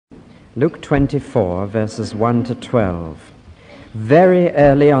Luke 24, verses 1 to 12. Very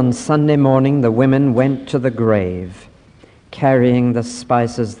early on Sunday morning, the women went to the grave, carrying the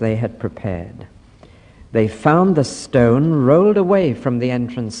spices they had prepared. They found the stone rolled away from the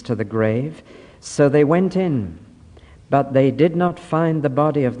entrance to the grave, so they went in, but they did not find the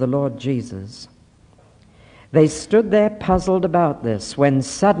body of the Lord Jesus. They stood there puzzled about this, when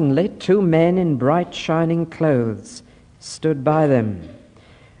suddenly 2 men in bright shining clothes stood by them.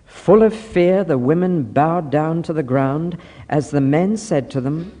 Full of fear, the women bowed down to the ground as the men said to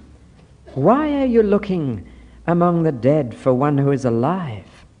them, "Why are you looking among the dead for one who is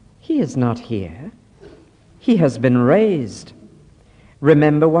alive? He is not here. He has been raised.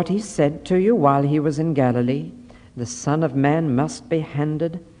 Remember what he said to you while he was in Galilee. The Son of Man must be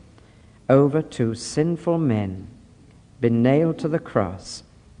handed over to sinful men, be nailed to the cross,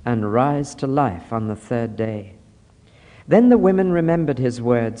 and rise to life on the 3rd day." Then the women remembered his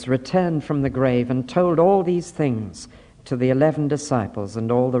words, returned from the grave, and told all these things to the 11 disciples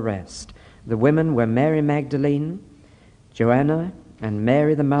and all the rest. The women were Mary Magdalene, Joanna, and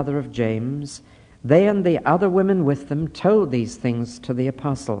Mary the mother of James. They and the other women with them told these things to the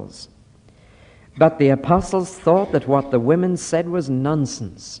apostles. But the apostles thought that what the women said was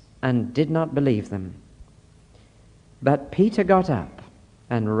nonsense, and did not believe them. But Peter got up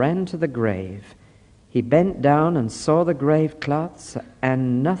and ran to the grave. He bent down and saw the grave cloths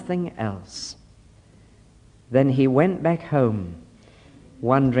and nothing else. Then he went back home,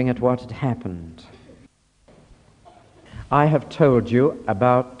 wondering at what had happened. I have told you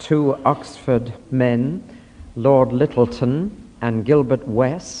about 2 Oxford men, Lord Lyttelton and Gilbert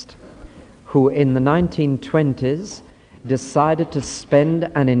West, who in the 1920s decided to spend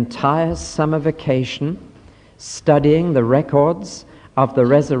an entire summer vacation studying the records of the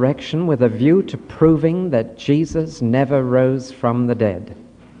resurrection with a view to proving that Jesus never rose from the dead.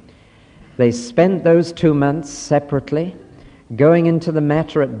 They spent those 2 months separately, going into the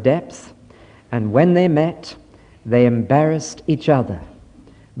matter at depth, and when they met, they embarrassed each other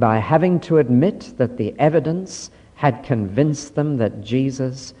by having to admit that the evidence had convinced them that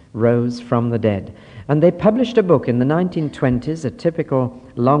Jesus rose from the dead. And they published a book in the 1920s, a typical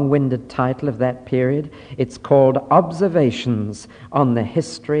long-winded title of that period. It's called Observations on the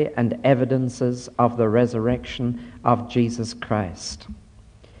History and Evidences of the Resurrection of Jesus Christ.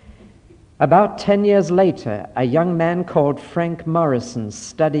 About 10 years later, a young man called Frank Morrison,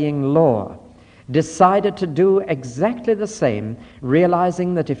 studying law, decided to do exactly the same,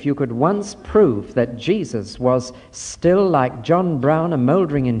 realizing that if you could once prove that Jesus was still, like John Brown,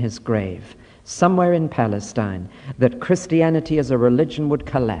 a-mouldering in his grave somewhere in Palestine, that Christianity as a religion would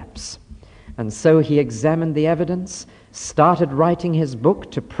collapse. And so he examined the evidence, started writing his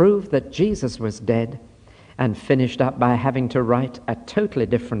book to prove that Jesus was dead, and finished up by having to write a totally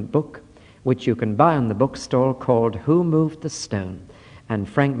different book, which you can buy on the bookstall, called Who Moved the Stone? And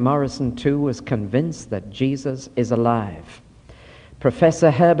Frank Morrison, too, was convinced that Jesus is alive.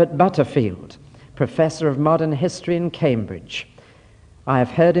 Professor Herbert Butterfield, professor of modern history in Cambridge, I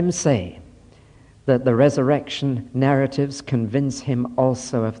have heard him say that the resurrection narratives convince him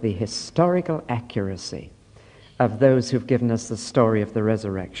also of the historical accuracy of those who've given us the story of the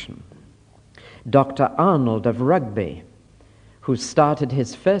resurrection. Dr. Arnold of Rugby, who started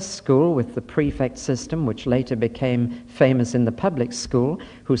his first school with the prefect system, which later became famous in the public school,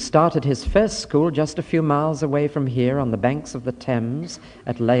 who started his first school just a few miles away from here on the banks of the Thames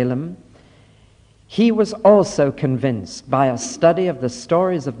at Laleham. He was also convinced by a study of the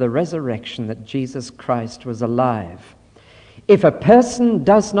stories of the resurrection that Jesus Christ was alive. If a person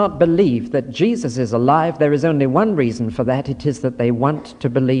does not believe that Jesus is alive, there is only one reason for that. It is that they want to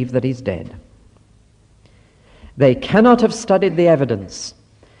believe that he's dead. They cannot have studied the evidence.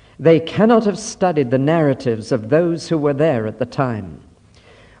 They cannot have studied the narratives of those who were there at the time.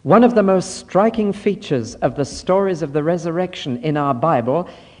 One of the most striking features of the stories of the resurrection in our Bible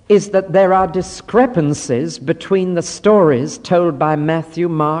is that there are discrepancies between the stories told by Matthew,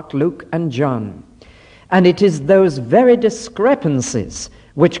 Mark, Luke, and John. And it is those very discrepancies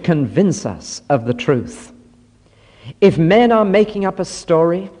which convince us of the truth. If men are making up a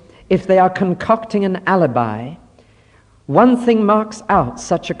story, if they are concocting an alibi, one thing marks out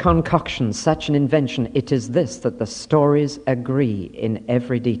such a concoction, such an invention. It is this, that the stories agree in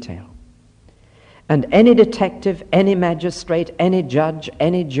every detail. And any detective, any magistrate, any judge,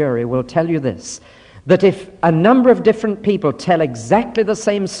 any jury will tell you this, that if a number of different people tell exactly the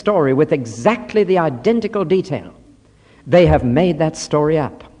same story with exactly the identical detail, they have made that story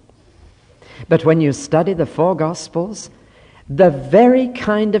up. But when you study the 4 Gospels, The very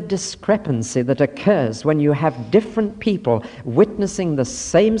kind of discrepancy that occurs when you have different people witnessing the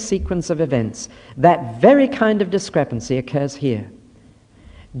same sequence of events, that very kind of discrepancy occurs here.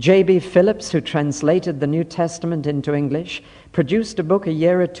 J.B. Phillips, who translated the New Testament into English, produced a book a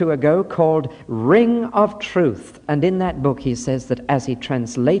year or two ago called Ring of Truth. And in that book he says that as he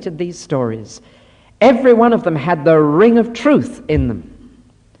translated these stories, every one of them had the ring of truth in them.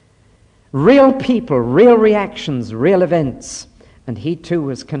 Real people, real reactions, real events. And he too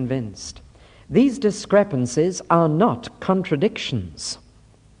was convinced. These discrepancies are not contradictions.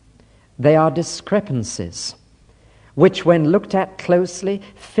 They are discrepancies, which when looked at closely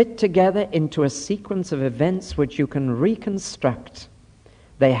fit together into a sequence of events which you can reconstruct.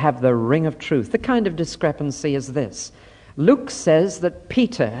 They have the ring of truth. The kind of discrepancy is this. Luke says that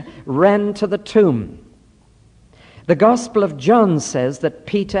Peter ran to the tomb. The Gospel of John says that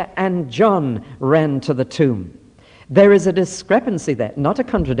Peter and John ran to the tomb. There is a discrepancy there, not a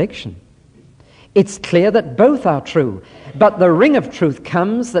contradiction. It's clear that both are true, but the ring of truth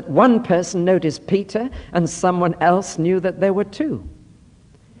comes that one person noticed Peter and someone else knew that there were two.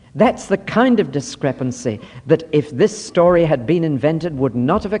 That's the kind of discrepancy that if this story had been invented would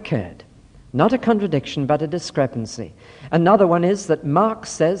not have occurred. Not a contradiction, but a discrepancy. Another one is that Mark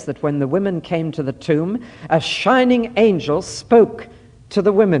says that when the women came to the tomb, a shining angel spoke to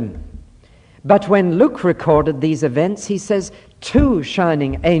the women. But when Luke recorded these events, he says 2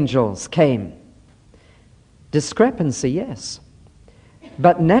 shining angels came. Discrepancy, yes.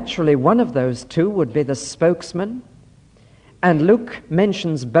 But naturally one of those 2 would be the spokesman. And Luke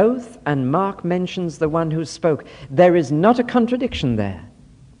mentions both, and Mark mentions the one who spoke. There is not a contradiction there.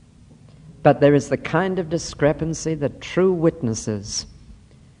 But there is the kind of discrepancy that true witnesses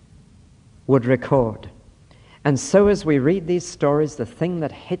would record. And so as we read these stories, the thing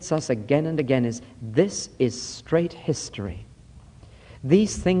that hits us again and again is this is straight history.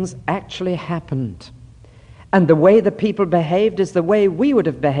 These things actually happened. And the way the people behaved is the way we would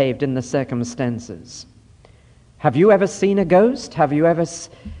have behaved in the circumstances. Have you ever seen a ghost? Have you ever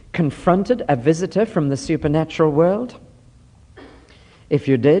confronted a visitor from the supernatural world? If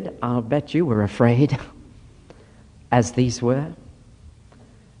you did, I'll bet you were afraid, as these were.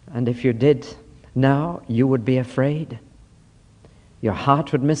 And if you did now, you would be afraid. Your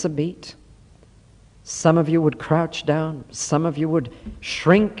heart would miss a beat. Some of you would crouch down. Some of you would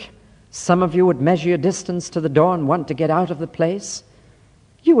shrink. Some of you would measure your distance to the door and want to get out of the place.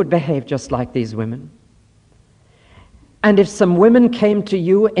 You would behave just like these women. And if some women came to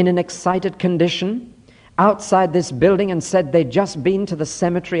you in an excited condition outside this building and said they'd just been to the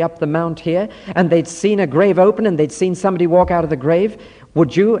cemetery up the mount here and they'd seen a grave open and they'd seen somebody walk out of the grave,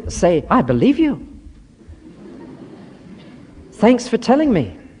 would you say, I believe you? Thanks for telling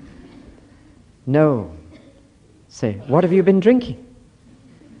me. No. Say, what have you been drinking?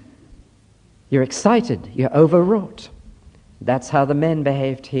 You're excited. You're overwrought. That's how the men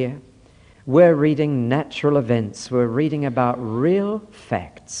behaved here. We're reading natural events. We're reading about real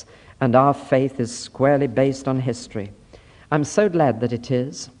facts. And our faith is squarely based on history. I'm so glad that it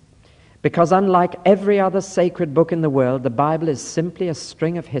is. Because unlike every other sacred book in the world, the Bible is simply a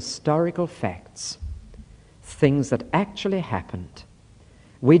string of historical facts. Things that actually happened.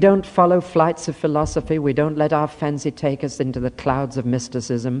 We don't follow flights of philosophy. We don't let our fancy take us into the clouds of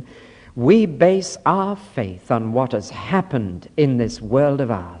mysticism. We base our faith on what has happened in this world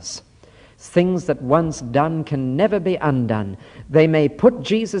of ours. Things that once done can never be undone. They may put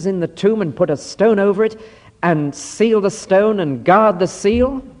Jesus in the tomb and put a stone over it and seal the stone and guard the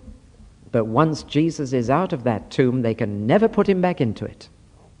seal. But once Jesus is out of that tomb, they can never put him back into it.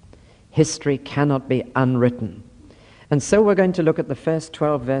 History cannot be unwritten. And so we're going to look at the first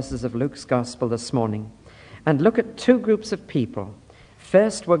 12 verses of Luke's Gospel this morning and look at 2 groups of people.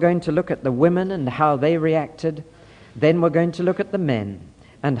 First, we're going to look at the women and how they reacted. Then we're going to look at the men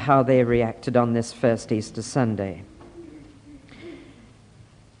and how they reacted on this first Easter Sunday.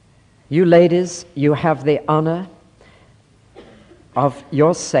 You ladies, you have the honor of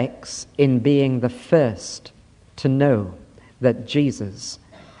your sex in being the first to know that Jesus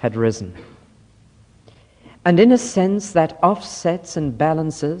had risen. And in a sense, that offsets and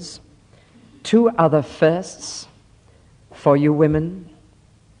balances 2 other firsts for you women.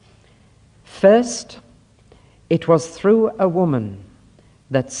 First, it was through a woman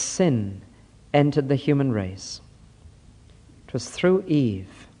that sin entered the human race. It was through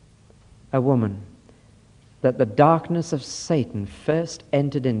Eve, a woman, that the darkness of Satan first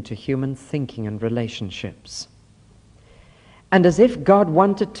entered into human thinking and relationships. And as if God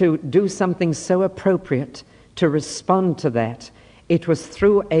wanted to do something so appropriate to respond to that, it was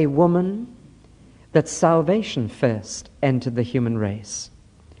through a woman that salvation first entered the human race.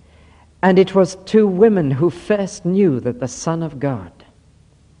 And it was two women who first knew that the Son of God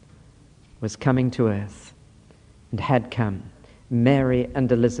was coming to earth and had come, Mary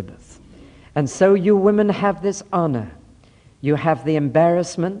and Elizabeth. And so you women have this honor. You have the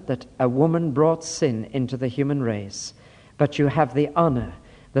embarrassment that a woman brought sin into the human race, but you have the honor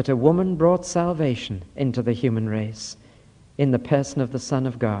that a woman brought salvation into the human race in the person of the Son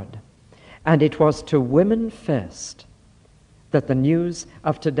of God. And it was to women first that the news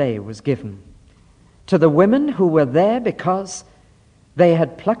of today was given. To the women who were there because they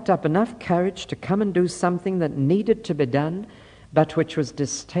had plucked up enough courage to come and do something that needed to be done, but which was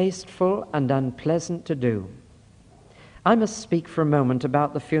distasteful and unpleasant to do. I must speak for a moment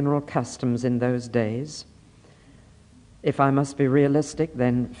about the funeral customs in those days. If I must be realistic,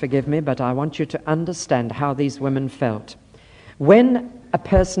 then forgive me, but I want you to understand how these women felt. When a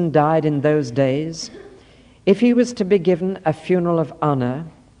person died in those days, if he was to be given a funeral of honor,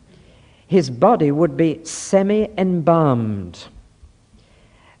 his body would be semi-embalmed,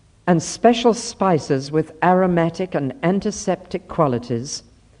 and special spices with aromatic and antiseptic qualities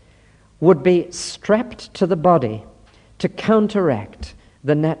would be strapped to the body to counteract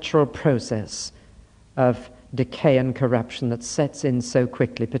the natural process of decay and corruption that sets in so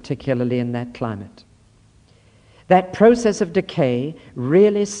quickly, particularly in that climate. That process of decay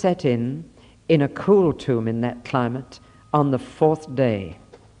really set in a cool tomb in that climate on the fourth day.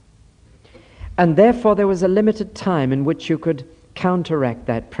 And therefore there was a limited time in which you could counteract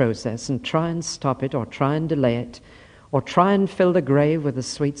that process and try and stop it, or try and delay it, or try and fill the grave with a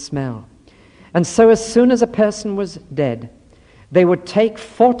sweet smell. And so as soon as a person was dead, they would take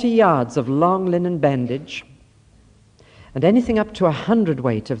 40 yards of long linen bandage and anything up to 100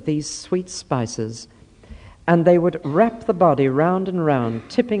 weight of these sweet spices, and they would wrap the body round and round,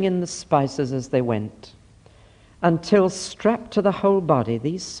 tipping in the spices as they went, until strapped to the whole body,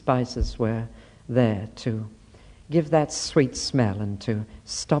 these spices were there to give that sweet smell and to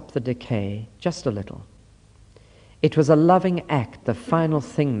stop the decay just a little. It was a loving act, the final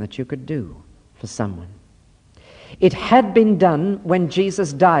thing that you could do for someone. It had been done when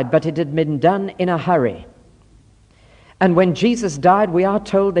Jesus died, but it had been done in a hurry. And when Jesus died, we are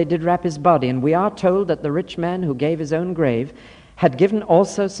told they did wrap his body, and we are told that the rich man who gave his own grave had given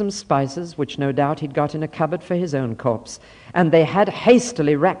also some spices, which no doubt he'd got in a cupboard for his own corpse. And they had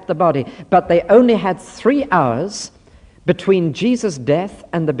hastily wrapped the body, but they only had 3 hours between Jesus' death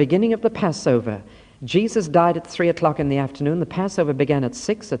and the beginning of the Passover. Jesus died at 3 o'clock in the afternoon. The Passover began at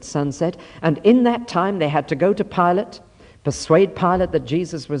 6 at sunset. And in that time, they had to go to Pilate, persuade Pilate that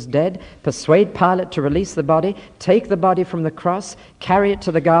Jesus was dead, persuade Pilate to release the body, take the body from the cross, carry it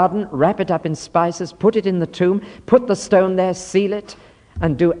to the garden, wrap it up in spices, put it in the tomb, put the stone there, seal it,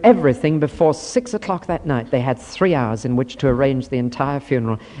 and do everything before 6 o'clock that night. They had 3 hours in which to arrange the entire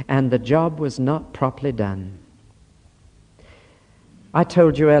funeral, and the job was not properly done. I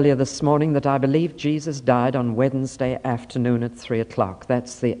told you earlier this morning that I believe Jesus died on Wednesday afternoon at 3 o'clock.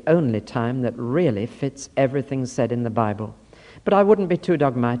 That's the only time that really fits everything said in the Bible. But I wouldn't be too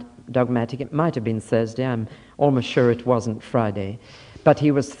dogmatic. It might have been Thursday. I'm almost sure it wasn't Friday. But he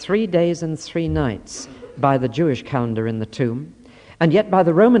was 3 days and 3 nights by the Jewish calendar in the tomb. And yet by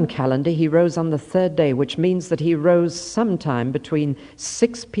the Roman calendar, he rose on the 3rd day, which means that he rose sometime between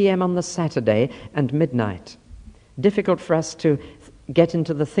 6 p.m. on the Saturday and midnight. Difficult for us to get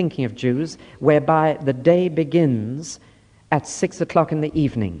into the thinking of Jews, whereby the day begins at 6 o'clock in the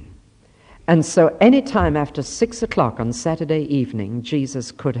evening. And so any time after 6 o'clock on Saturday evening,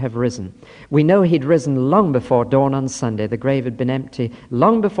 Jesus could have risen. We know he'd risen long before dawn on Sunday. The grave had been empty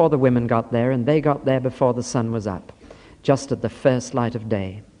long before the women got there, and they got there before the sun was up, just at the first light of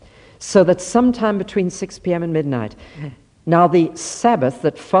day. So that sometime between 6 p.m. and midnight. Now, the Sabbath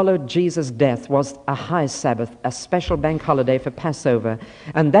that followed Jesus' death was a high Sabbath, a special bank holiday for Passover,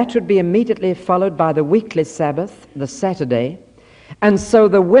 and that would be immediately followed by the weekly Sabbath, the Saturday, and so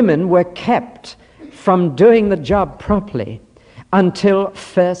the women were kept from doing the job properly until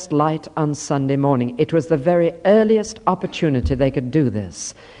first light on Sunday morning. It was the very earliest opportunity they could do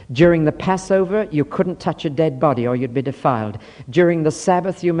this. During the Passover, you couldn't touch a dead body or you'd be defiled. During the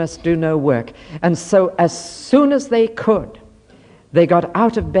Sabbath, you must do no work. And so as soon as they could, they got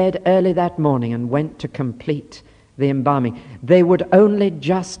out of bed early that morning and went to complete the embalming. They would only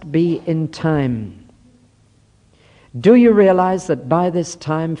just be in time. Do you realize that by this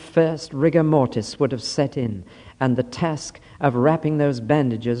time, first rigor mortis would have set in, and the task of wrapping those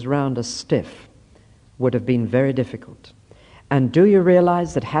bandages round a stiff would have been very difficult? And do you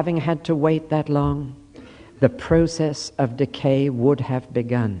realize that having had to wait that long, the process of decay would have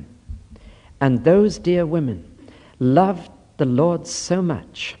begun? And those dear women loved the Lord so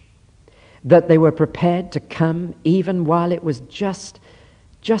much that they were prepared to come even while it was just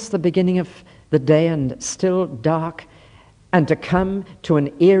the beginning of the day and still dark, and to come to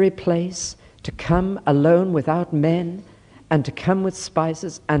an eerie place, to come alone without men, and to come with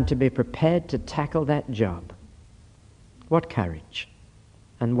spices, and to be prepared to tackle that job. What courage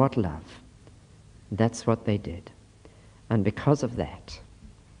and what love. That's what they did. And because of that,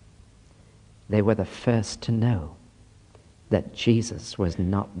 they were the first to know that Jesus was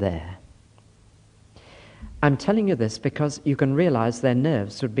not there. I'm telling you this because you can realize their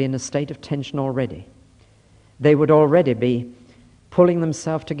nerves would be in a state of tension already. They would already be pulling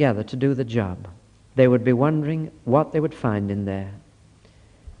themselves together to do the job. They would be wondering what they would find in there.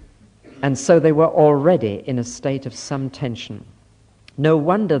 And so they were already in a state of some tension. No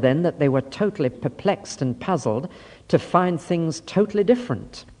wonder then that they were totally perplexed and puzzled to find things totally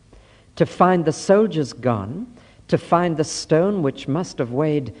different. To find the soldiers gone, to find the stone, which must have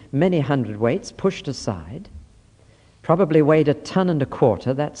weighed many hundredweights, pushed aside, probably weighed 1.25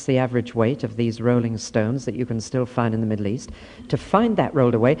 tons. That's the average weight of these rolling stones that you can still find in the Middle East. To find that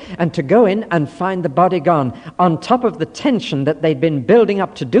rolled away, and to go in and find the body gone, on top of the tension that they'd been building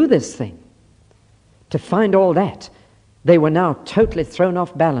up to do this thing. To find all that, they were now totally thrown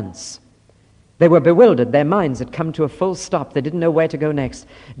off balance. They were bewildered. Their minds had come to a full stop. They didn't know where to go next.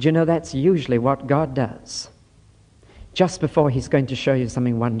 Do you know that's usually what God does? Just before he's going to show you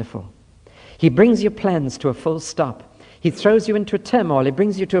something wonderful. He brings your plans to a full stop. He throws you into a turmoil. He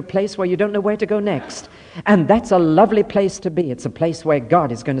brings you to a place where you don't know where to go next. And that's a lovely place to be. It's a place where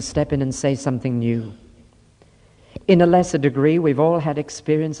God is going to step in and say something new. In a lesser degree, we've all had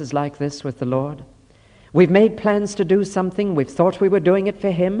experiences like this with the Lord. We've made plans to do something. We've thought we were doing it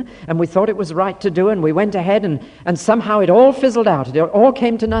for him, and we thought it was right to do, and we went ahead, and somehow it all fizzled out. It all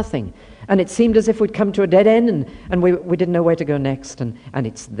came to nothing. And it seemed as if we'd come to a dead end, and we didn't know where to go next. And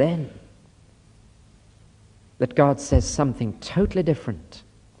it's then that God says something totally different,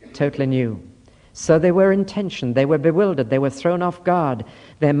 totally new. So they were in tension. They were bewildered. They were thrown off guard.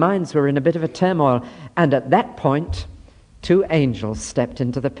 Their minds were in a bit of a turmoil. And at that point, 2 angels stepped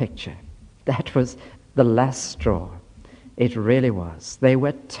into the picture. That was the last straw. It really was. They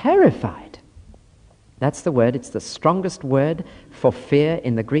were terrified. That's the word. It's the strongest word for fear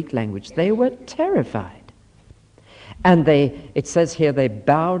in the Greek language. They were terrified. And it says here, they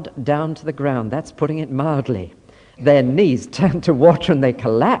bowed down to the ground. That's putting it mildly. Their knees turned to water and they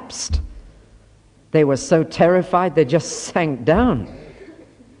collapsed. They were so terrified they just sank down.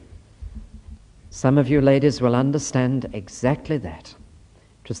 Some of you ladies will understand exactly that.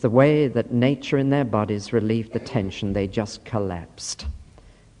 It was the way that nature in their bodies relieved the tension. They just collapsed.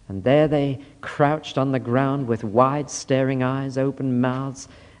 And there they crouched on the ground with wide staring eyes, open mouths,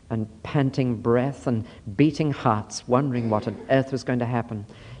 and panting breath and beating hearts, wondering what on earth was going to happen.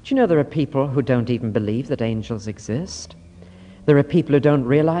 Do you know there are people who don't even believe that angels exist? There are people who don't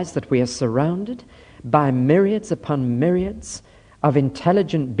realize that we are surrounded by myriads upon myriads of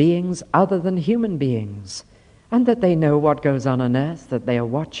intelligent beings other than human beings, and that they know what goes on earth, that they are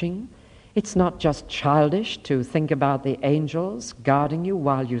watching. It's not just childish to think about the angels guarding you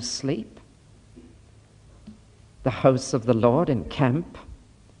while you sleep. The hosts of the Lord encamp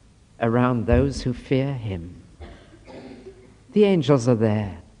around those who fear him. The angels are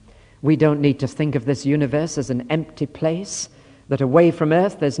there. We don't need to think of this universe as an empty place, that away from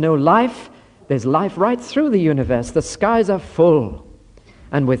earth there's no life. There's life right through the universe. The skies are full.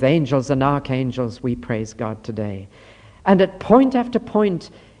 And with angels and archangels, we praise God today. And at point after point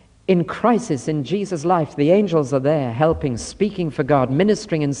in crisis in Jesus' life, the angels are there helping, speaking for God,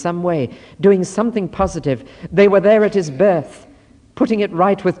 ministering in some way, doing something positive. They were there at his birth, putting it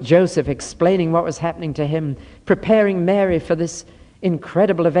right with Joseph, explaining what was happening to him, preparing Mary for this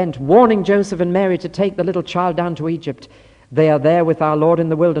incredible event, warning Joseph and Mary to take the little child down to Egypt. They are there with our Lord in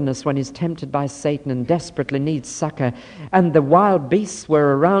the wilderness when he's tempted by Satan and desperately needs succor. And the wild beasts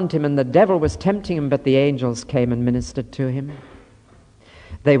were around him and the devil was tempting him, but the angels came and ministered to him.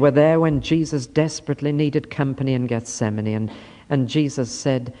 They were there when Jesus desperately needed company in Gethsemane, and Jesus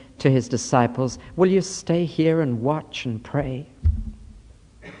said to his disciples, "Will you stay here and watch and pray?"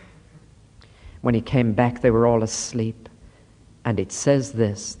 When he came back, they were all asleep. And it says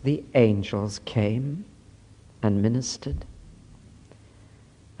this, the angels came and ministered.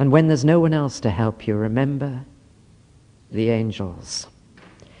 And when there's no one else to help you, remember the angels.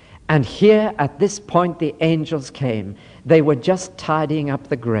 And here at this point the angels came. They were just tidying up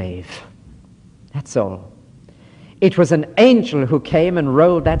the grave. That's all. It was an angel who came and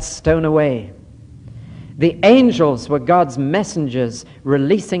rolled that stone away. The angels were God's messengers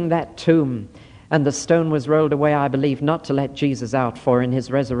releasing that tomb. And the stone was rolled away, I believe, not to let Jesus out, for in his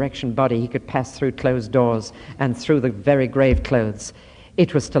resurrection body he could pass through closed doors and through the very grave clothes.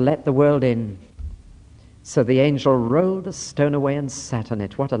 It was to let the world in. So the angel rolled the stone away and sat on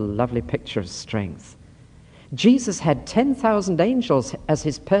it. What a lovely picture of strength. Jesus had 10,000 angels as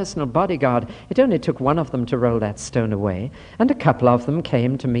his personal bodyguard. It only took one of them to roll that stone away, and a couple of them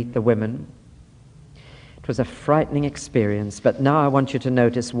came to meet the women. It was a frightening experience, but now I want you to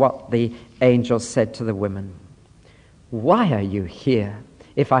notice what the angel said to the women. Why are you here?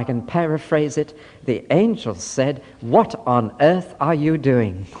 If I can paraphrase it, the angel said, what on earth are you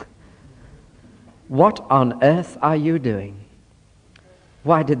doing? What on earth are you doing?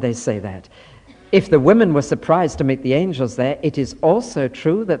 Why did they say that? If the women were surprised to meet the angels there, it is also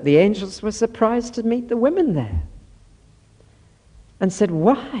true that the angels were surprised to meet the women there. And said,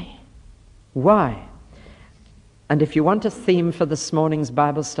 why? Why? And if you want a theme for this morning's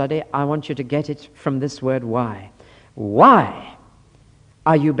Bible study, I want you to get it from this word, why. Why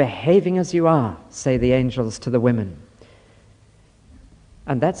are you behaving as you are, say the angels to the women?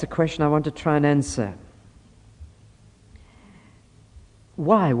 And that's a question I want to try and answer.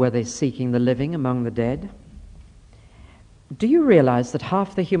 Why were they seeking the living among the dead? Do you realize that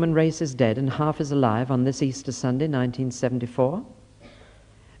half the human race is dead and half is alive on this Easter Sunday, 1974?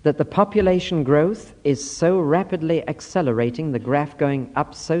 That the population growth is so rapidly accelerating, the graph going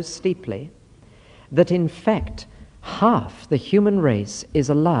up so steeply, that in fact half the human race is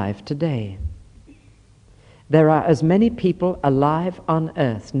alive today. There are as many people alive on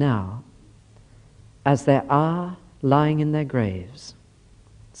earth now as there are lying in their graves.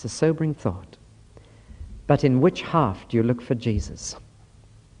 It's a sobering thought. But in which half do you look for Jesus?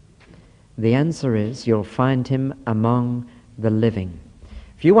 The answer is you'll find him among the living.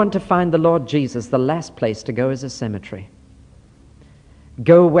 If you want to find the Lord Jesus, the last place to go is a cemetery.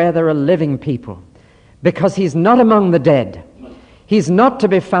 Go where there are living people, because he's not among the dead. He's not to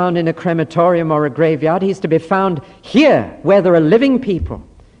be found in a crematorium or a graveyard. He's to be found here, where there are living people.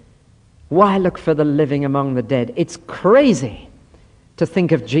 Why look for the living among the dead? It's crazy to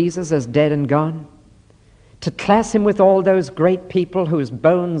think of Jesus as dead and gone, to class him with all those great people whose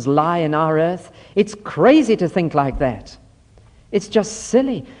bones lie in our earth. It's crazy to think like that. It's just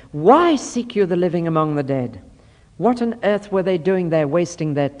silly. Why seek you the living among the dead? What on earth were they doing there,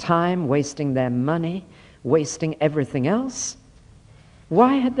 wasting their time, wasting their money, wasting everything else?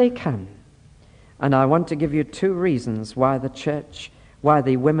 Why had they come? And I want to give you two reasons why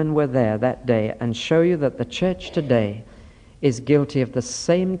the women were there that day, and show you that the church today is guilty of the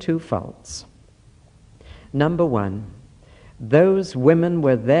same two faults. Number one, those women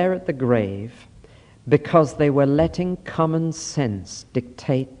were there at the grave because they were letting common sense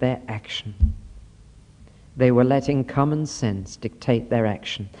dictate their action. They were letting common sense dictate their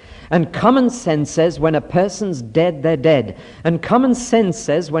action. And common sense says when a person's dead, they're dead. And common sense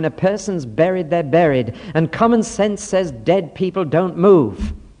says when a person's buried, they're buried. And common sense says dead people don't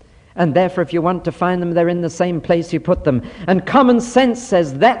move. And therefore, if you want to find them, they're in the same place you put them. And common sense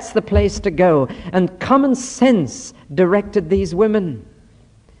says that's the place to go. And common sense directed these women.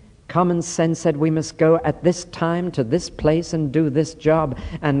 Common sense said we must go at this time to this place and do this job.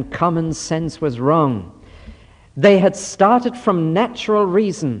 And common sense was wrong. They had started from natural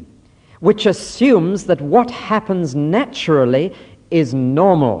reason, which assumes that what happens naturally is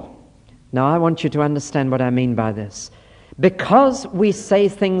normal. Now, I want you to understand what I mean by this. Because we say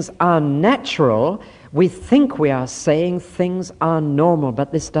things are natural, we think we are saying things are normal,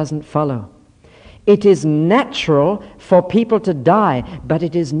 but this doesn't follow. It is natural for people to die, but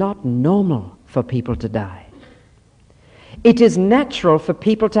it is not normal for people to die. It is natural for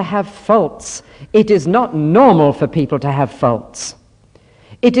people to have faults. It is not normal for people to have faults.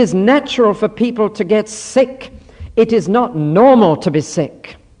 It is natural for people to get sick. It is not normal to be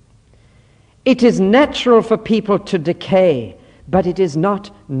sick. It is natural for people to decay, but it is not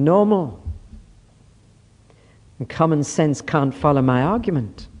normal. And common sense can't follow my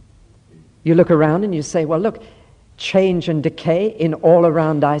argument. You look around and you say, well, look, change and decay in all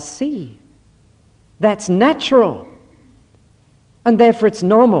around I see. That's natural. And therefore it's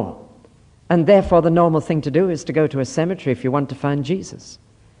normal. And therefore the normal thing to do is to go to a cemetery if you want to find Jesus.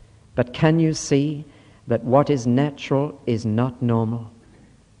 But can you see that what is natural is not normal?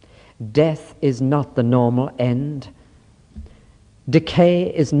 Death is not the normal end.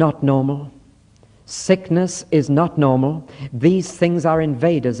 Decay is not normal. Sickness is not normal. These things are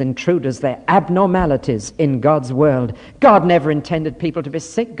invaders, intruders. They're abnormalities in God's world. God never intended people to be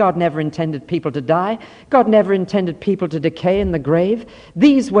sick. God never intended people to die. God never intended people to decay in the grave.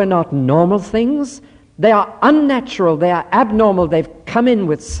 These were not normal things. They are unnatural, they are abnormal, they've come in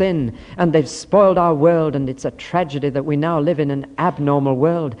with sin and they've spoiled our world, and it's a tragedy that we now live in an abnormal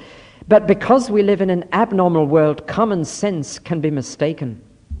world. But because we live in an abnormal world, common sense can be mistaken.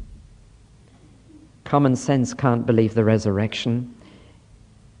 Common sense can't believe the resurrection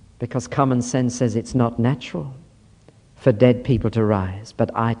because common sense says it's not natural for dead people to rise, but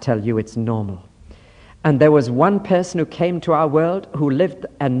I tell you it's normal. And there was one person who came to our world who lived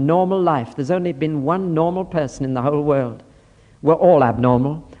a normal life. There's only been one normal person in the whole world. We're all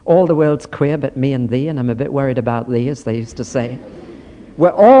abnormal. All the world's queer but me and thee, and I'm a bit worried about thee, as they used to say. We're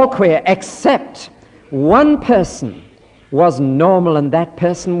all queer except one person was normal, and that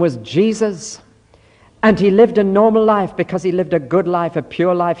person was Jesus. And he lived a normal life because he lived a good life, a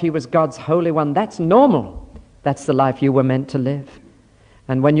pure life. He was God's Holy One. That's normal. That's the life you were meant to live.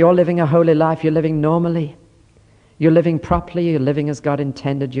 And when you're living a holy life, you're living normally. You're living properly. You're living as God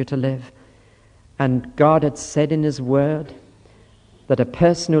intended you to live. And God had said in his word that a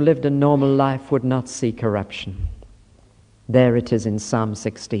person who lived a normal life would not see corruption. There it is in Psalm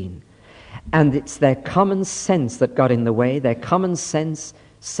 16. And it's their common sense that got in the way. Their common sense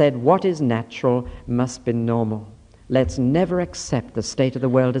said what is natural must be normal. Let's never accept the state of the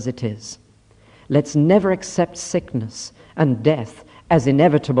world as it is. Let's never accept sickness and death as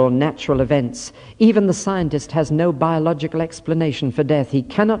inevitable natural events. Even the scientist has no biological explanation for death. He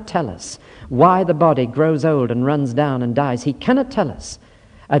cannot tell us why the body grows old and runs down and dies. He cannot tell us.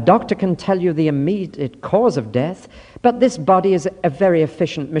 A doctor can tell you the immediate cause of death, but this body is a very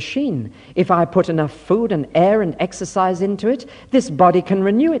efficient machine. If I put enough food and air and exercise into it, this body can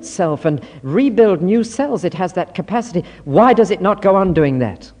renew itself and rebuild new cells. It has that capacity. Why does it not go on doing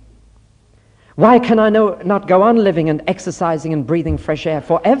that? Why can I not go on living and exercising and breathing fresh air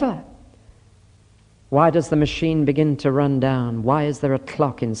forever? Why does the machine begin to run down? Why is there a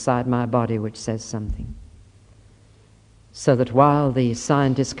clock inside my body which says something? So that while the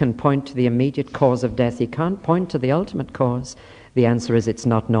scientist can point to the immediate cause of death, he can't point to the ultimate cause. The answer is it's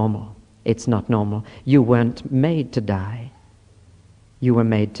not normal. It's not normal. You weren't made to die. You were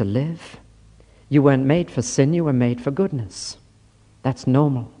made to live. You weren't made for sin. You were made for goodness. That's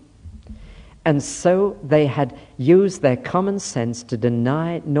normal. And so they had used their common sense to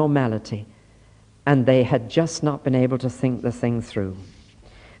deny normality, and they had just not been able to think the thing through.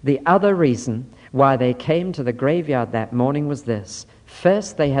 The other reason why they came to the graveyard that morning was this.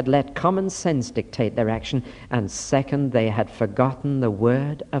 First, they had let common sense dictate their action, and second, they had forgotten the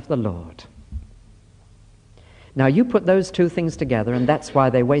word of the Lord. Now, you put those two things together, and that's why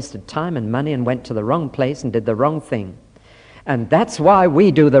they wasted time and money and went to the wrong place and did the wrong thing. And that's why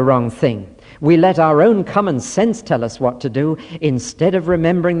we do the wrong thing. We let our own common sense tell us what to do instead of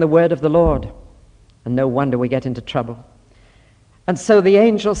remembering the word of the Lord. And no wonder we get into trouble. And so the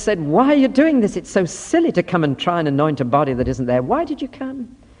angel said, why are you doing this? It's so silly to come and try and anoint a body that isn't there. Why did you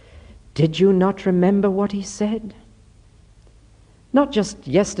come? Did you not remember what he said? Not just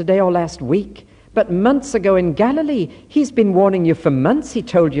yesterday or last week, but months ago in Galilee. He's been warning you for months. He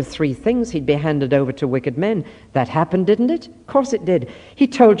told you 3 things. He'd be handed over to wicked men. That happened, didn't it? Of course it did. He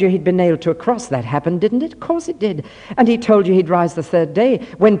told you he'd been nailed to a cross. That happened, didn't it? Of course it did. And he told you he'd rise the 3rd day.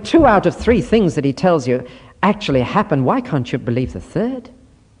 When 2 out of 3 things that he tells you actually happen, why can't you believe the 3rd?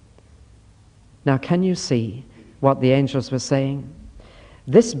 Now, can you see what the angels were saying?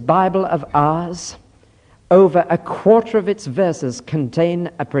 This Bible of ours, over a quarter of its verses contain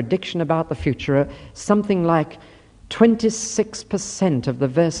a prediction about the future. Something like 26% of the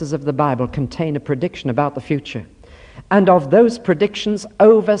verses of the Bible contain a prediction about the future. And of those predictions,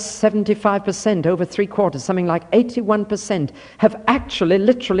 over 75%, over 3/4, something like 81%, have actually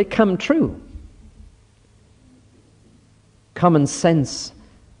literally come true. Common sense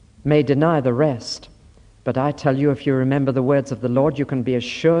may deny the rest, but I tell you, if you remember the words of the Lord, you can be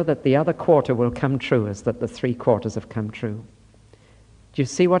assured that the other quarter will come true as that the 3/4 have come true. Do you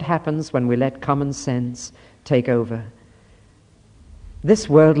see what happens when we let common sense take over? This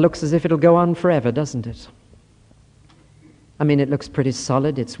world looks as if it'll go on forever, doesn't it? I mean, it looks pretty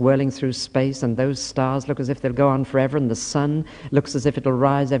solid. It's whirling through space, and those stars look as if they'll go on forever, and the sun looks as if it'll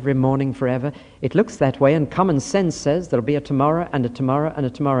rise every morning forever. It looks that way, and common sense says there'll be a tomorrow and a tomorrow and a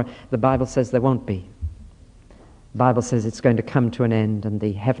tomorrow. The Bible says there won't be. The Bible says it's going to come to an end, and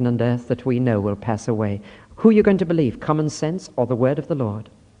the heaven and earth that we know will pass away. Who are you going to believe, common sense or the word of the Lord?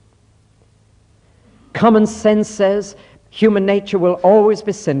 Common sense says human nature will always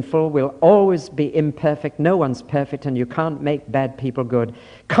be sinful, will always be imperfect. No one's perfect, and you can't make bad people good.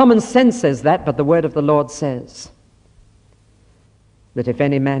 Common sense says that, but the word of the Lord says that if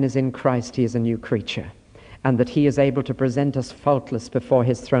any man is in Christ, he is a new creature. and that he is able to present us faultless before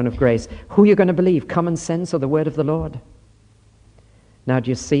his throne of grace. Who are you going to believe, common sense or the word of the Lord? Now,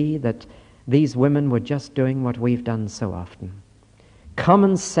 do you see that these women were just doing what we've done so often?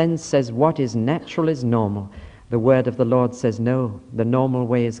 Common sense says what is natural is normal. The word of the Lord says, no, the normal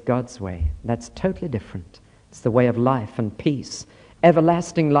way is God's way. That's totally different. It's the way of life and peace,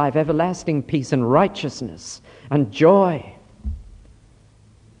 everlasting life, everlasting peace and righteousness and joy.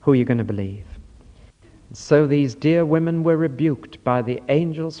 Who are you going to believe? So these dear women were rebuked by the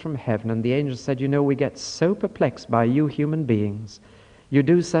angels from heaven, and the angels said, we get so perplexed by you human beings. You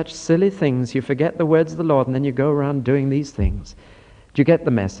do such silly things, you forget the words of the Lord, and then you go around doing these things. Do you get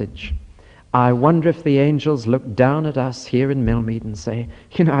the message? I wonder if the angels look down at us here in Millmead and say,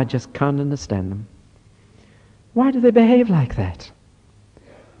 I just can't understand them. Why do they behave like that?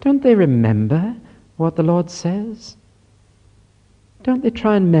 Don't they remember what the Lord says? Don't they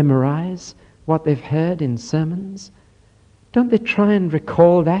try and memorize what they've heard in sermons? Don't they try and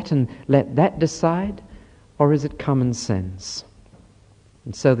recall that and let that decide? Or is it common sense?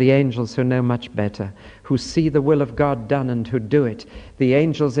 And so the angels who know much better, who see the will of God done and who do it, the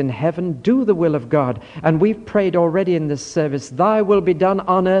angels in heaven do the will of God. And we've prayed already in this service, thy will be done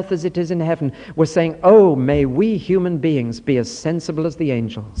on earth as it is in heaven. We're saying, oh, may we human beings be as sensible as the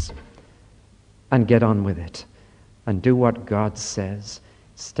angels and get on with it and do what God says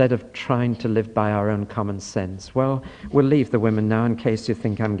instead of trying to live by our own common sense. Well, we'll leave the women now in case you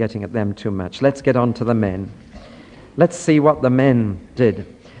think I'm getting at them too much. Let's get on to the men. Let's see what the men did.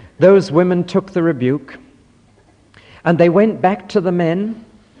 Those women took the rebuke, and they went back to the men,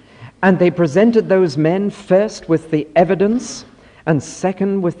 and they presented those men first with the evidence, and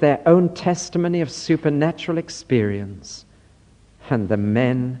second with their own testimony of supernatural experience. And the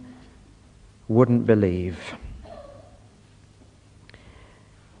men wouldn't believe.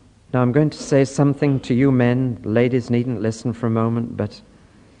 Now I'm going to say something to you men. Ladies needn't listen for a moment, but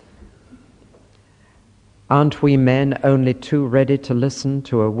aren't we men only too ready to listen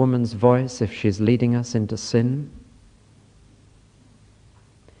to a woman's voice if she's leading us into sin?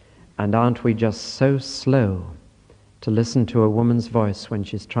 And aren't we just so slow to listen to a woman's voice when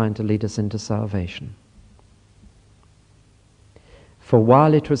she's trying to lead us into salvation? For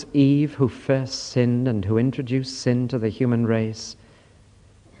while it was Eve who first sinned and who introduced sin to the human race,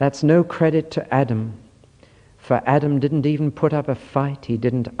 that's no credit to Adam. For Adam didn't even put up a fight, he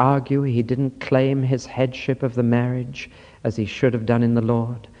didn't argue, he didn't claim his headship of the marriage as he should have done in the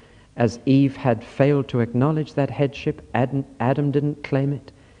Lord. As Eve had failed to acknowledge that headship, Adam didn't claim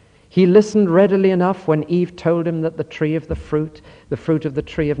it. He listened readily enough when Eve told him that the fruit of the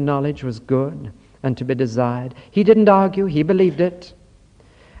tree of knowledge was good and to be desired. He didn't argue, he believed it.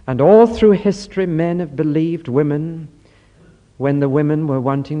 And all through history, men have believed women when the women were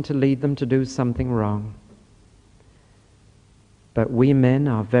wanting to lead them to do something wrong. But we men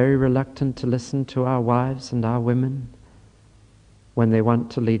are very reluctant to listen to our wives and our women when they want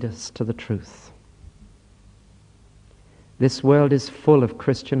to lead us to the truth. This world is full of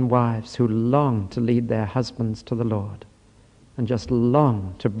Christian wives who long to lead their husbands to the Lord and just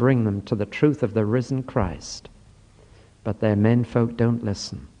long to bring them to the truth of the risen Christ. But their menfolk don't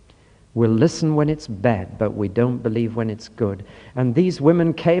listen. We'll listen when it's bad, but we don't believe when it's good. And these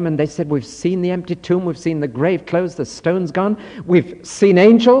women came and they said, we've seen the empty tomb, we've seen the grave closed, the stone's gone, we've seen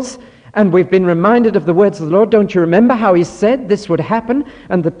angels, and we've been reminded of the words of the Lord. Don't you remember how he said this would happen?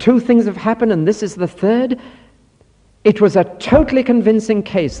 And the two things have happened, and this is the third. It was a totally convincing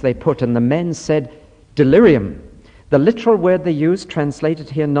case they put, and the men said, delirium. The literal word they used, translated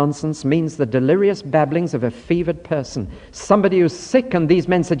here nonsense, means the delirious babblings of a fevered person. Somebody who's sick, and these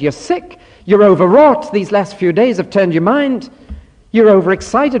men said, you're sick, you're overwrought, these last few days have turned your mind, you're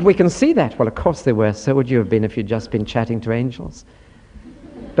overexcited, we can see that. Well, of course they were, so would you have been if you'd just been chatting to angels.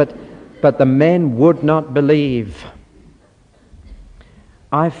 But the men would not believe.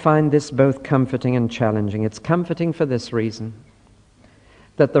 I find this both comforting and challenging. It's comforting for this reason,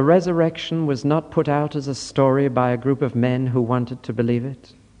 that the resurrection was not put out as a story by a group of men who wanted to believe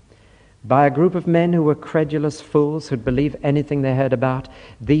it, by a group of men who were credulous fools who'd believe anything they heard about.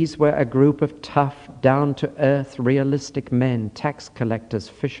 These were a group of tough, down-to-earth, realistic men, tax collectors,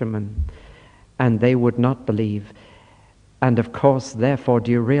 fishermen, and they would not believe. And of course, therefore,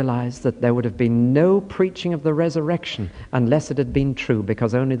 do you realize that there would have been no preaching of the resurrection unless it had been true,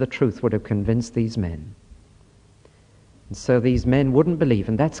 because only the truth would have convinced these men. And so these men wouldn't believe,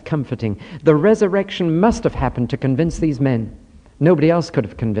 and that's comforting. The resurrection must have happened to convince these men. Nobody else could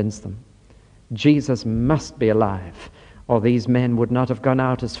have convinced them. Jesus must be alive, or these men would not have gone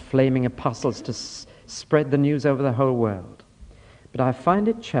out as flaming apostles to spread the news over the whole world. But I find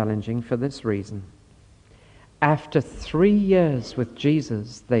it challenging for this reason. After 3 years with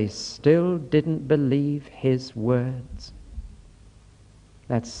Jesus, they still didn't believe his words.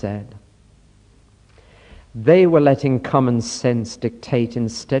 That's sad. They were letting common sense dictate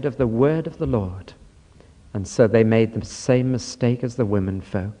instead of the word of the Lord. And so they made the same mistake as the women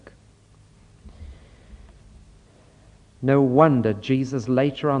folk. No wonder Jesus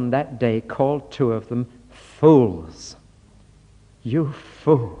later on that day called 2 of them fools. You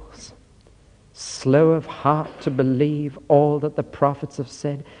fools, slow of heart to believe all that the prophets have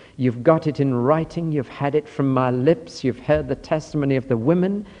said. You've got it in writing, you've had it from my lips, you've heard the testimony of the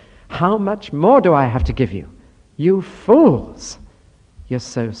women. How much more do I have to give you? You fools, you're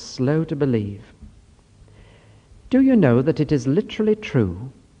so slow to believe. Do you know that it is literally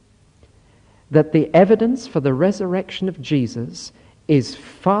true that the evidence for the resurrection of Jesus is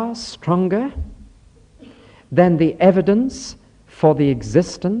far stronger than the evidence for the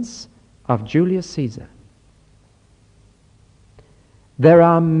existence of Julius Caesar? There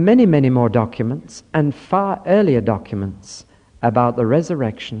are many, many more documents and far earlier documents about the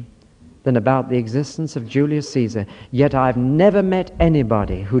resurrection than about the existence of Julius Caesar. Yet I've never met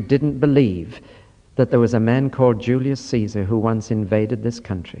anybody who didn't believe that there was a man called Julius Caesar who once invaded this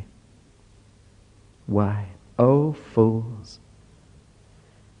country. Why? Oh, fools.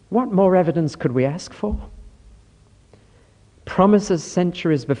 What more evidence could we ask for? Promises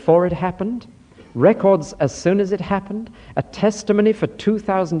centuries before it happened, records as soon as it happened, a testimony for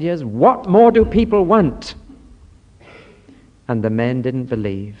 2,000 years. What more do people want? And the men didn't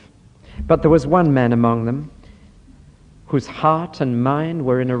believe. But there was one man among them whose heart and mind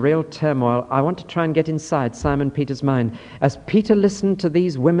were in a real turmoil. I want to try and get inside Simon Peter's mind. As Peter listened to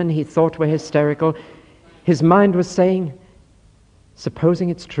these women he thought were hysterical, his mind was saying, supposing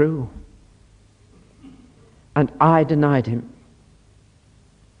it's true, and I denied him.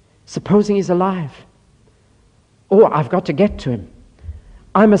 Supposing he's alive. Oh, I've got to get to him.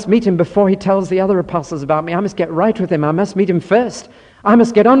 I must meet him before he tells the other apostles about me. I must get right with him. I must meet him first. I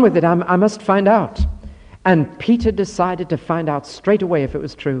must get on with it. I must find out. And Peter decided to find out straight away if it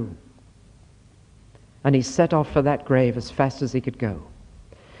was true. And he set off for that grave as fast as he could go.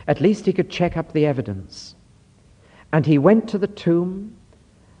 At least he could check up the evidence. And he went to the tomb,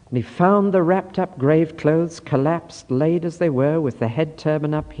 and he found the wrapped up grave clothes collapsed, laid as they were, with the head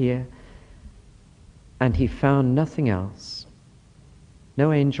turban up here. And he found nothing else.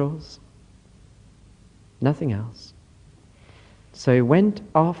 No angels. Nothing else. So he went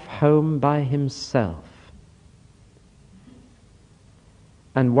off home by himself.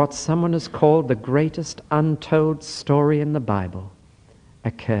 And what someone has called the greatest untold story in the Bible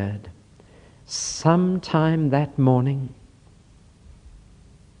occurred. Sometime that morning,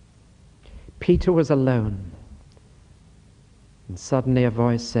 Peter was alone. And suddenly a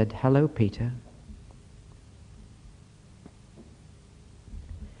voice said, "Hello, Peter."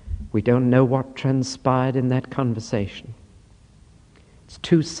 We don't know what transpired in that conversation. It's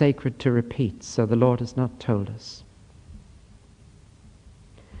too sacred to repeat, so the Lord has not told us.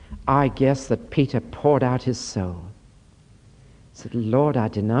 I guess that Peter poured out his soul. He said, "Lord, I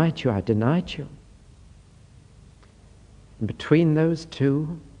denied you, I denied you." And between those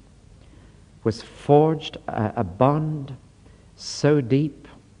two was forged a bond so deep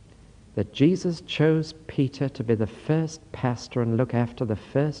that Jesus chose Peter to be the first pastor and look after the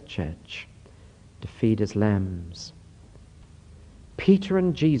first church, to feed his lambs. Peter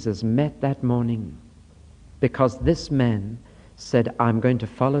and Jesus met that morning because this man said, "I'm going to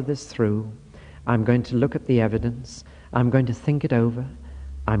follow this through. I'm going to look at the evidence. I'm going to think it over.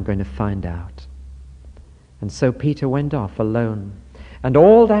 I'm going to find out." And so Peter went off alone. And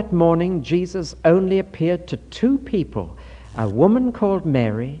all that morning, Jesus only appeared to 2 people, a woman called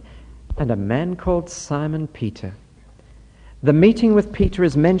Mary and a man called Simon Peter. The meeting with Peter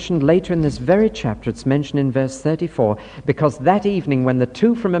is mentioned later in this very chapter. It's mentioned in verse 34, because that evening when the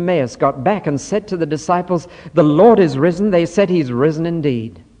 2 from Emmaus got back and said to the disciples, "The Lord is risen," they said, "He's risen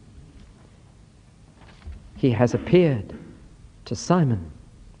indeed. He has appeared to Simon."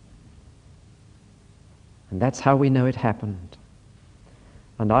 And that's how we know it happened.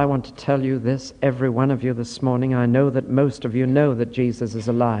 And I want to tell you this, every one of you this morning. I know that most of you know that Jesus is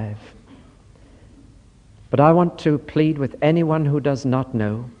alive. But I want to plead with anyone who does not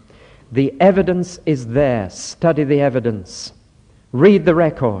know. The evidence is there. Study the evidence. Read the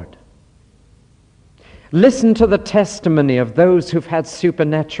record. Listen to the testimony of those who've had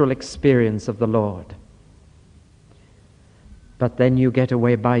supernatural experience of the Lord. But then you get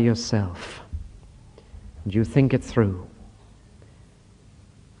away by yourself. And you think it through.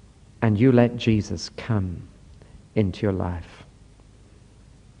 And you let Jesus come into your life.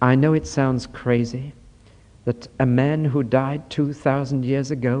 I know it sounds crazy. that a man who died 2,000 years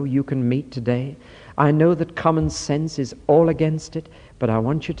ago you can meet today. I know that common sense is all against it, but I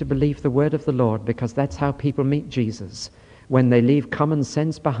want you to believe the word of the Lord, because that's how people meet Jesus, when they leave common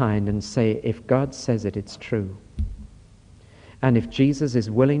sense behind and say, if God says it, it's true. And if Jesus is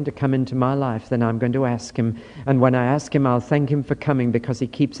willing to come into my life, then I'm going to ask him. And when I ask him, I'll thank him for coming, because he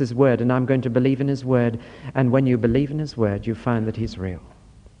keeps his word, and I'm going to believe in his word. And when you believe in his word, you find that he's real.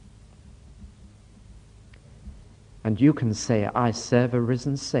 And you can say, I serve a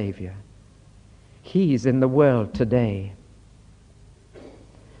risen Savior. He's in the world today.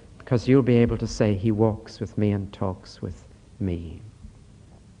 Because you'll be able to say, he walks with me and talks with me.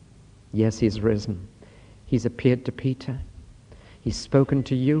 Yes, he's risen. He's appeared to Peter. He's spoken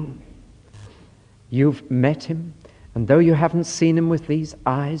to you. You've met him. And though you haven't seen him with these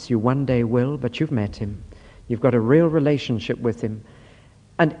eyes, you one day will, but you've met him. You've got a real relationship with him.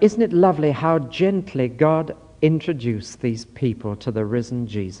 And isn't it lovely how gently God introduced these people to the risen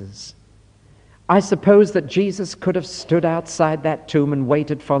Jesus? I suppose that Jesus could have stood outside that tomb and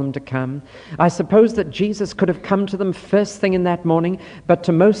waited for them to come. I suppose that Jesus could have come to them first thing in that morning, but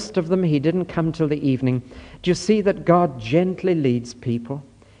to most of them he didn't come till the evening. Do you see that God gently leads people?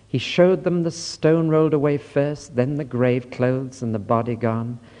 He showed them the stone rolled away first, then the grave clothes and the body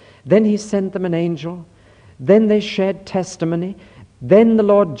gone. Then he sent them an angel. Then they shared testimony. Then the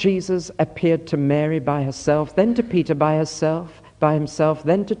Lord Jesus appeared to Mary by herself, then to Peter by himself,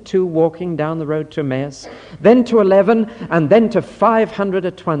 then to 2 walking down the road to Emmaus, then to 11, and then to 500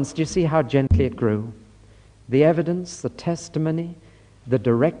 at once. Do you see how gently it grew? The evidence, the testimony, the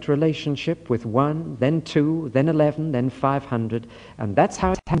direct relationship with 1, then 2, then 11, then 500. And that's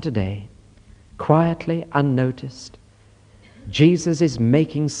how it's happened today. Quietly, unnoticed. Jesus is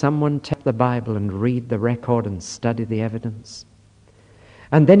making someone take the Bible and read the record and study the evidence.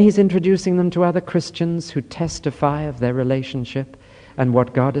 And then he's introducing them to other Christians who testify of their relationship and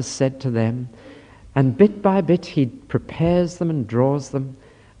what God has said to them. And bit by bit he prepares them and draws them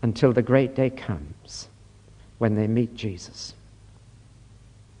until the great day comes when they meet Jesus.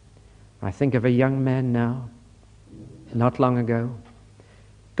 I think of a young man now, not long ago,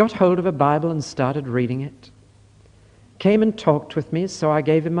 got hold of a Bible and started reading it. Came and talked with me, so I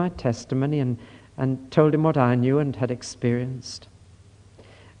gave him my testimony and told him what I knew and had experienced.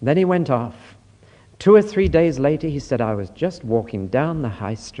 Then he went off. 2 or 3 days later, he said, I was just walking down the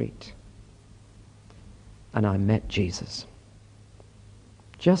high street and I met Jesus.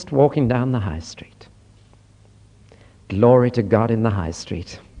 Just walking down the high street. Glory to God in the high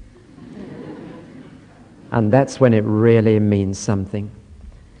street. And that's when it really means something.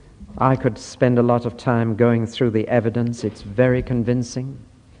 I could spend a lot of time going through the evidence. It's very convincing.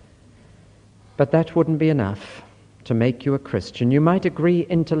 But that wouldn't be enough to make you a Christian. You might agree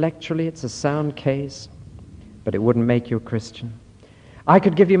intellectually it's a sound case, but it wouldn't make you a Christian. I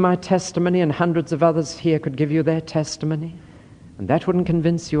could give you my testimony, and hundreds of others here could give you their testimony, and that wouldn't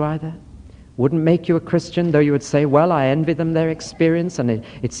convince you either. Wouldn't make you a Christian, though you would say, well, I envy them their experience, and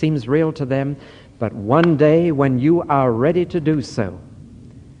it seems real to them. But one day, when you are ready to do so,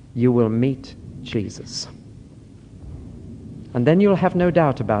 you will meet Jesus. And then you'll have no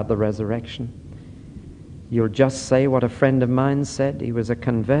doubt about the resurrection. You'll just say what a friend of mine said. He was a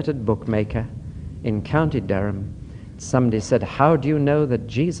converted bookmaker in County Durham. Somebody said, how do you know that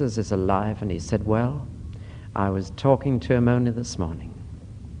Jesus is alive? And he said, well, I was talking to him only this morning.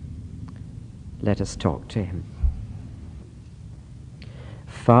 Let us talk to him.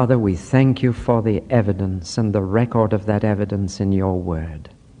 Father, we thank you for the evidence and the record of that evidence in your word.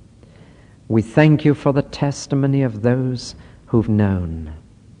 We thank you for the testimony of those who've known.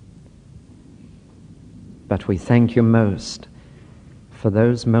 But we thank you most for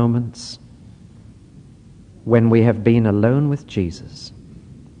those moments when we have been alone with Jesus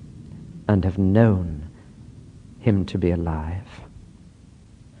and have known him to be alive.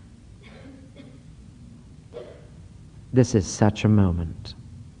 This is such a moment.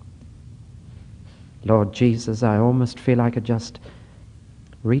 Lord Jesus, I almost feel I could just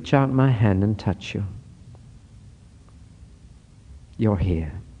reach out my hand and touch you. You're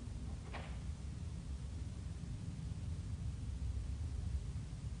here.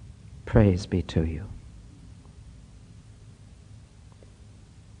 Praise be to you.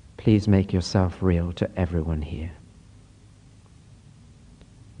 Please make yourself real to everyone here.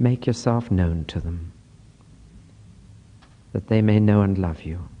 Make yourself known to them, that they may know and love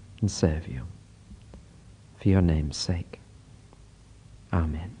you and serve you. For your name's sake.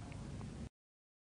 Amen.